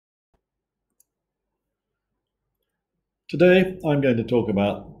Today, I'm going to talk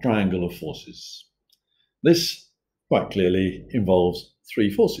about triangle of forces. This quite clearly involves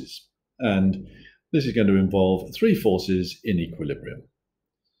three forces, and this is going to involve three forces in equilibrium.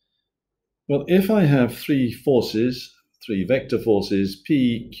 Well, if I have three forces, three vector forces,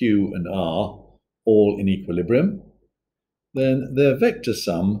 P, Q, and R, all in equilibrium, then their vector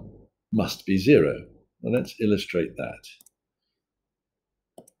sum must be zero. Well, let's illustrate that.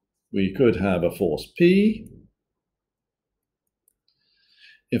 We could have a force P.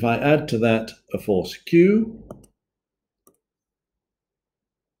 If I add to that a force Q,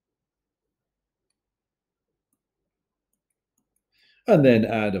 and then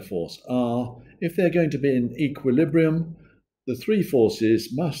add a force R. If they're going to be in equilibrium, the three forces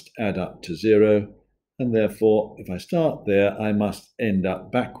must add up to zero, and therefore, if I start there, I must end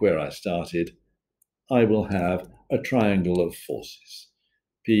up back where I started. I will have a triangle of forces.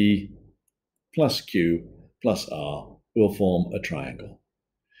 P plus Q plus R will form a triangle.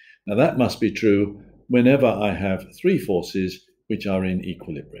 Now that must be true whenever I have three forces which are in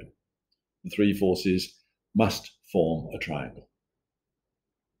equilibrium. The three forces must form a triangle.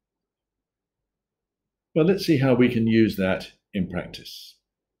 Well, let's see how we can use that in practice.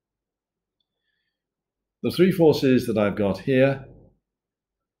 The three forces that I've got here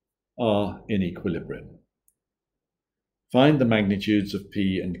are in equilibrium. Find the magnitudes of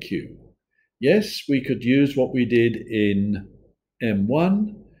P and Q. Yes, we could use what we did in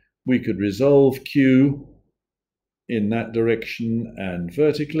M1. We could resolve Q in that direction and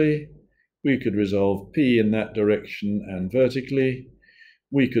vertically. We could resolve P in that direction and vertically.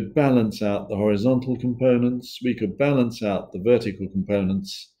 We could balance out the horizontal components. We could balance out the vertical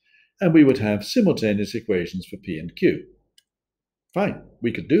components. And we would have simultaneous equations for P and Q. Fine,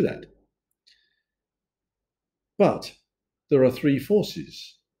 we could do that. But there are three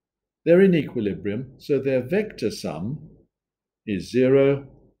forces. They're in equilibrium, so their vector sum is zero.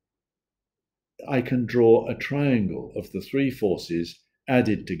 I can draw a triangle of the three forces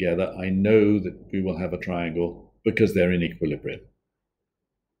added together. I know that we will have a triangle because they're in equilibrium.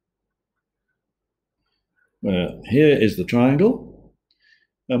 Well, here is the triangle.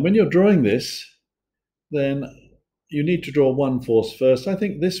 And when you're drawing this, then you need to draw one force first. I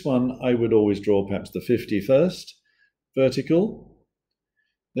think this one I would always draw perhaps the 50 first, vertical.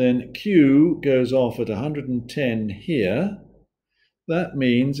 Then Q goes off at 110 here. That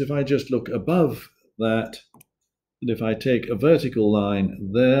means if I just look above that, and if I take a vertical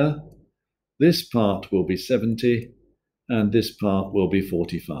line there, this part will be 70 and this part will be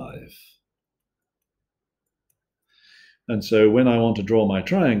 45. And so when I want to draw my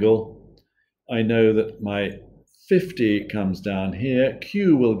triangle, I know that my 50 comes down here,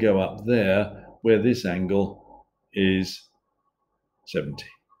 Q will go up there where this angle is 70.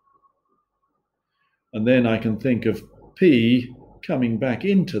 And then I can think of P coming back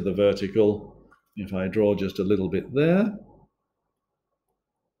into the vertical. If I draw just a little bit there,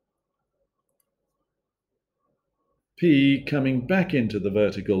 P coming back into the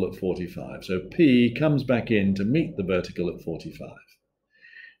vertical at 45. So P comes back in to meet the vertical at 45.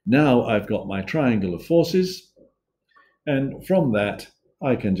 Now I've got my triangle of forces, and from that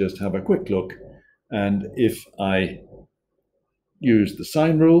I can just have a quick look, and if I use the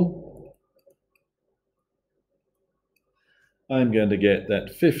sine rule, I'm going to get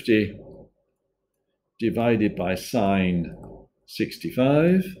that 50 divided by sine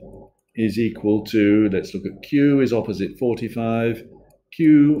 65 is equal to, let's look at Q is opposite 45,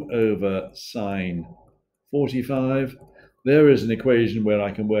 Q over sine 45. There is an equation where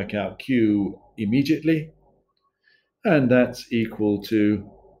I can work out Q immediately, and that's equal to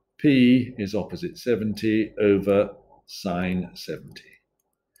P is opposite 70 over sine 70.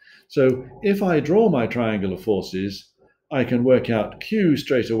 So if I draw my triangle of forces, I can work out Q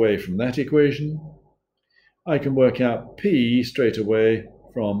straight away from that equation. I can work out P straight away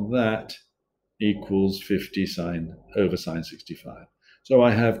from that equals 50 sine over sine 65. So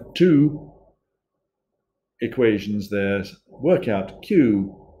I have two equations there. Work out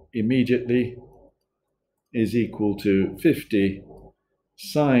Q immediately is equal to 50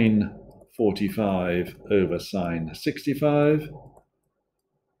 sine 45 over sine 65.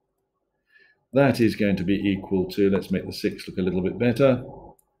 That is going to be equal to, let's make the 6 look a little bit better.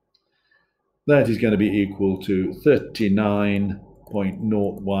 That is going to be equal to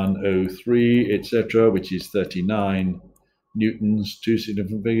 39.0103, etc., which is 39 newtons, two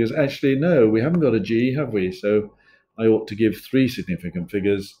significant figures. Actually, no, we haven't got a G, have we? So I ought to give three significant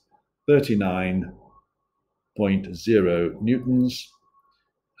figures, 39.0 newtons,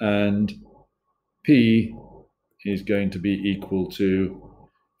 and P is going to be equal to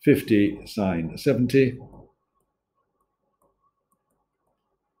 50 sine 70.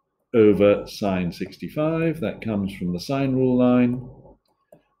 over sine 65. That comes from the sine rule line.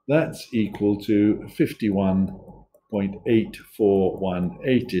 That's equal to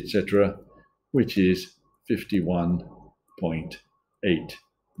 51.8418, etc., which is 51.8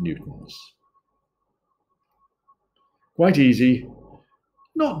 newtons. Quite easy.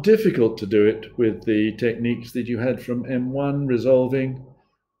 Not difficult to do it with the techniques that you had from M1 resolving,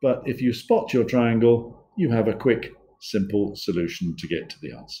 but if you spot your triangle, you have a quick, simple solution to get to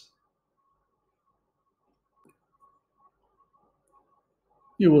the answer.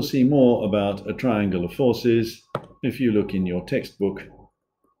 You will see more about a triangle of forces if you look in your textbook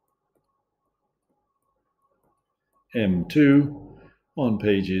M2 on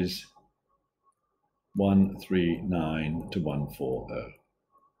pages 139 to 140.